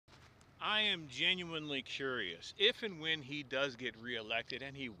I am genuinely curious if and when he does get reelected,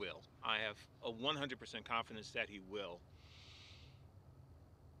 and he will. I have a 100% confidence that he will.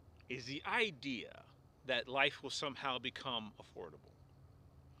 Is the idea that life will somehow become affordable?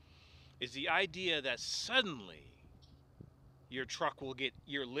 Is the idea that suddenly your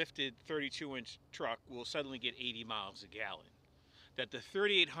lifted 32-inch truck will suddenly get 80 miles a gallon? That the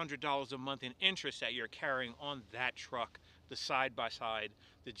 $3,800 a month in interest that you're carrying on that truck, the side by side,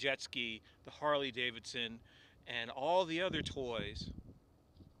 the jet ski, the Harley Davidson, and all the other toys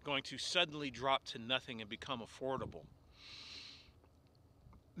going to suddenly drop to nothing and become affordable?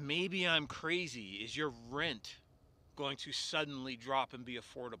 Maybe I'm crazy. Is your rent going to suddenly drop and be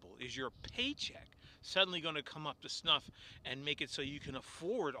affordable? Is your paycheck suddenly going to come up to snuff and make it so you can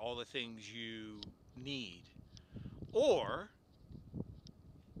afford all the things you need? Or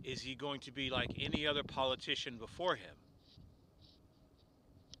is he going to be like any other politician before him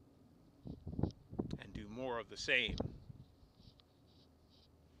and do more of the same?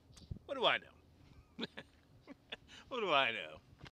 What do I know? What do I know?